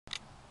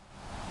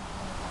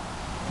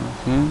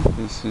Okay,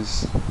 this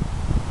is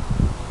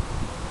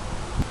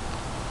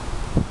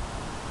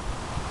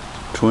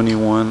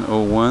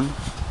 2101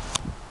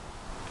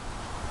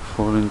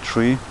 fallen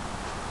tree.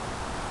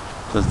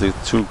 That's the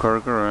 2-car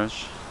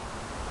garage.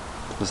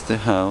 That's the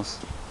house.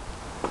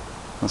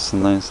 That's a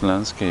nice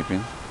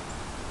landscaping.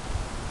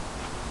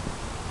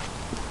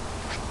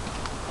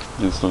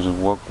 This is a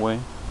walkway.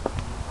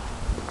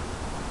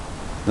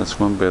 That's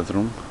 1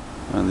 bedroom,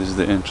 and this is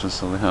the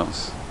entrance of the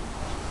house.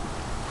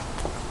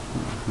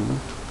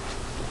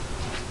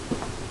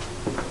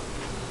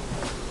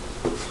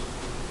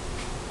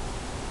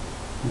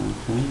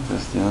 Okay,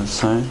 that's the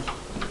outside.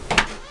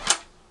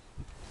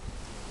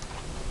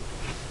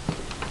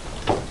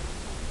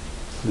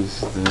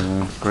 This is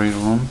the great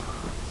room.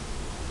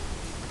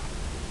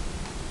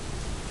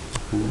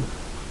 Okay.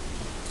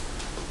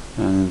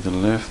 And on the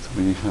left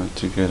we have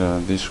to get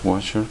a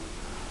dishwasher.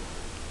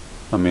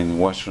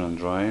 Washer and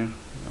dryer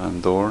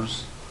and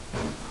doors.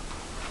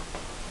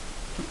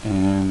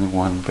 And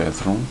 1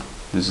 bedroom.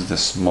 This is the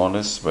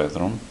smallest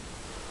bedroom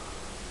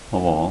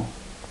of all.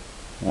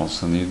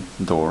 Also need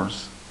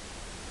doors.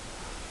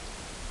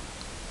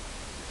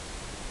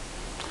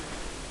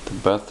 The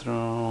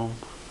bathroom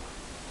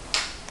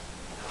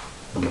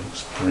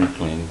looks pretty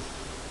clean.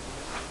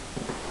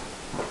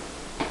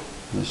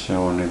 The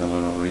shower needs a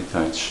little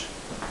retouch.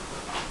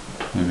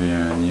 Maybe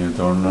a new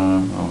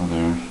doorknob over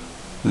there.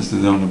 This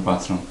is the only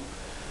bathroom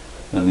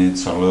that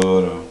needs a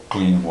lot of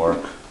clean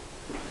work.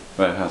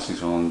 But it has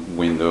its own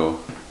window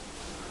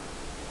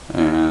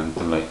and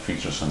the light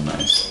fixtures are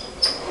nice.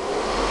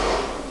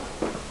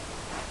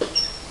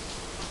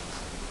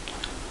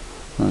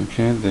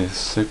 Okay, the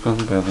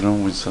second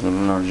bedroom, which is a little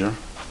larger,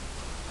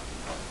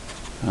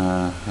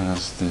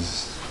 has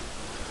this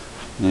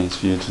nice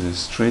view to the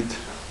street.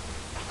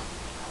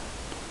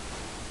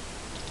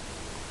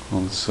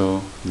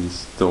 Also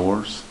these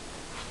doors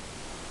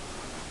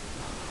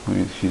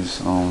with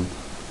his own.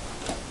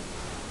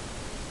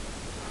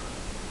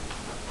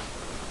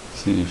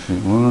 See if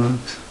it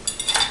works.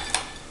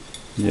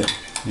 Yeah,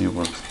 it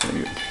works pretty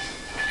good.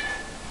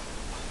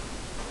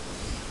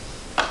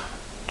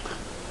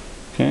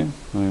 Okay,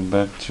 going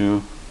back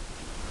to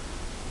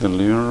the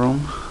living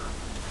room.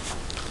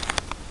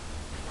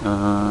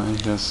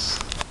 It has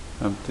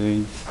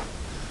update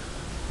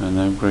and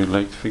upgrade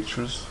light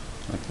fixtures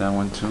like that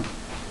one too.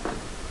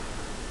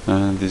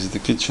 And this is the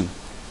kitchen.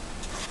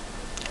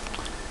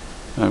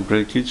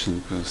 Upgrade kitchen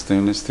because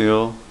stainless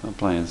steel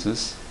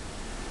appliances.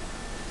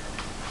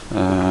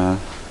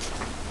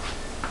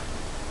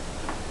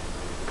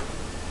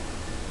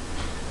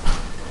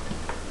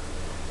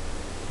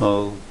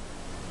 All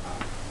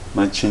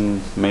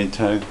matching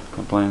Maytag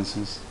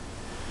appliances.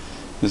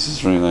 This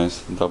is really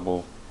nice,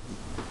 double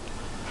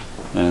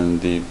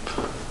and deep.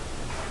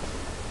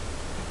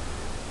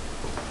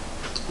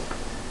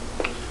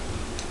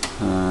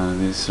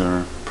 These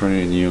are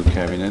pretty new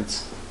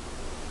cabinets.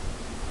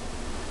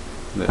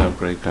 The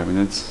upgrade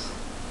cabinets.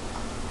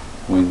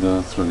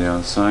 Window through the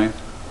outside.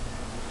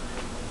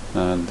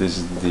 This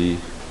is the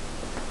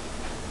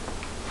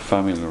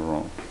family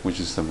room, which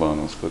is the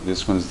bonus, but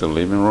this one is the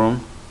living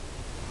room.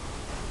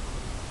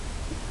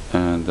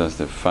 And that's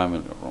the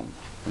family room,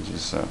 which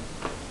is a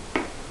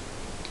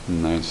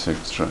nice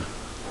extra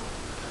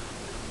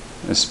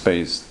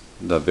space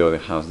that the other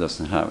house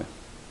doesn't have.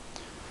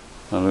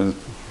 A little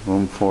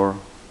room for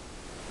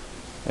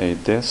a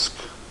desk,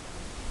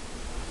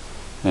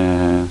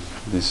 and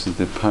this is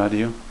the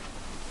patio.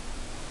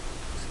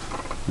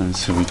 And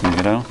so we can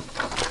get out.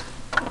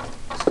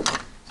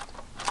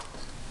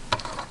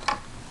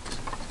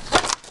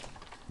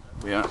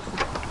 We are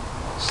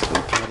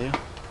still patio.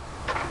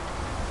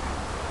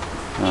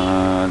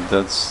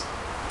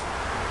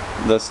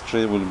 That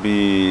street will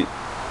be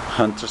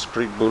Hunters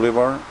Creek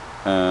Boulevard,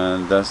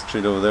 and that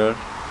street over there,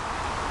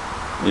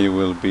 it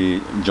will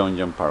be John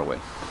Young Parkway.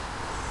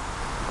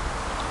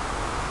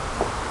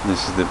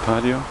 This is the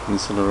patio.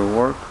 Needs a little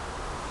work.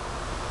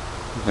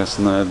 It has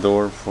another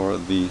door for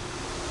the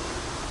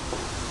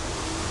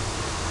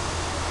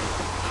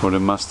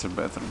master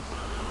bedroom.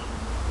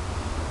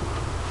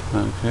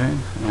 Okay,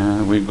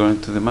 and we're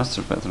going to the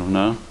master bedroom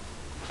now.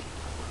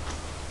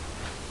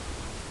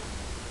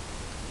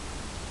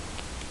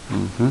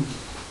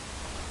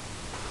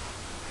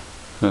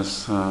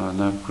 There's an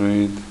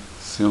upgrade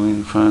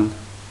ceiling fan,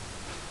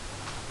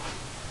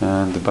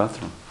 and the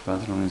bathroom.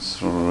 Bathroom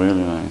is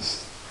really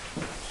nice.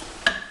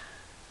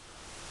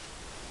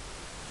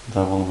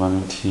 Double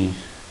vanity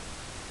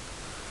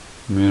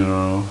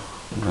mirror,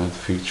 light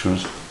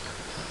fixtures.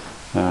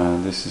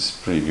 This is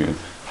pretty good.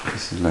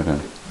 This is like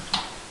an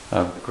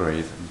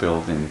upgrade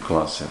built-in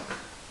closet,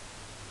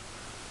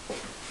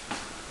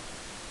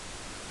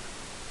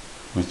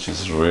 which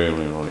is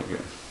really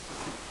good.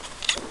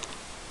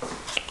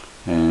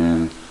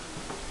 And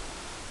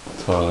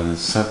toilet is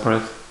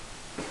separate.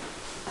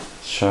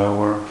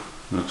 Shower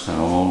looks like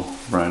all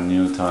brand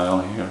new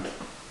tile here.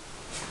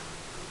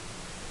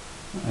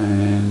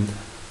 And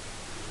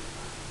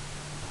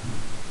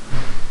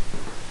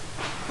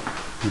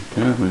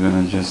okay, we're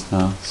gonna just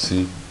now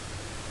see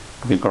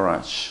the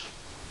garage.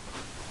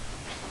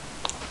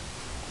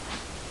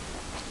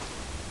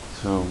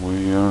 So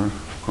we are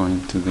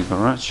going to the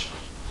garage,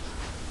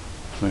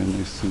 right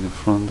next to the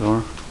front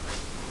door.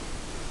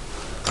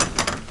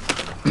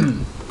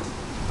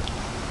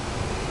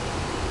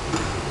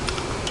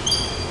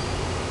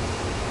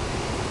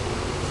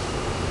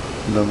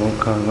 Double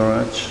car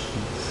garage.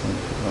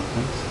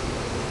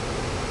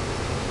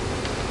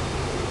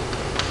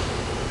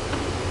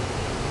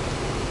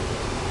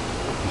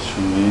 This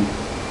should be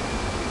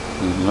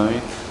the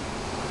light,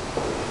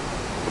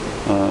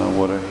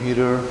 water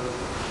heater,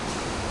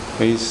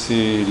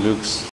 AC looks